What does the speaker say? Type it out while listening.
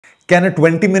Can a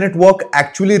 20-minute walk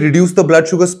actually reduce the blood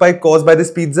sugar spike caused by this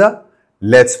pizza?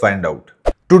 Let's find out.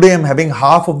 Today I'm having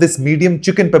half of this medium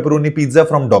chicken pepperoni pizza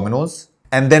from Domino's.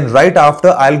 And then right after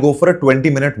I'll go for a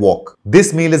 20-minute walk.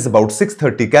 This meal is about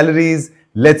 630 calories.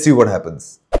 Let's see what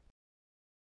happens.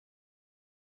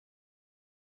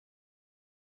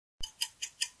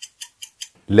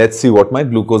 Let's see what my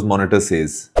glucose monitor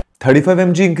says. 35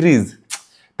 mg increase.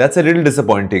 That's a little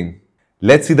disappointing.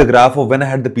 Let's see the graph of when I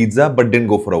had the pizza but didn't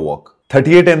go for a walk.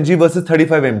 38 mg versus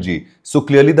 35 mg. So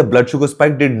clearly the blood sugar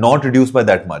spike did not reduce by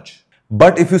that much.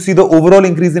 But if you see the overall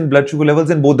increase in blood sugar levels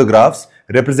in both the graphs,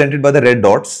 represented by the red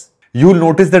dots, you'll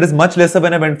notice that is much lesser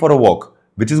when I went for a walk,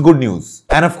 which is good news.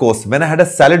 And of course, when I had a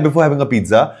salad before having a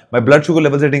pizza, my blood sugar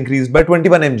levels had increased by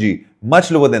 21 mg,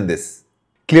 much lower than this.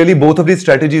 Clearly, both of these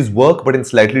strategies work, but in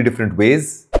slightly different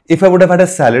ways. If I would have had a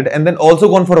salad and then also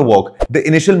gone for a walk, the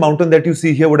initial mountain that you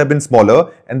see here would have been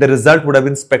smaller and the result would have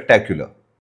been spectacular.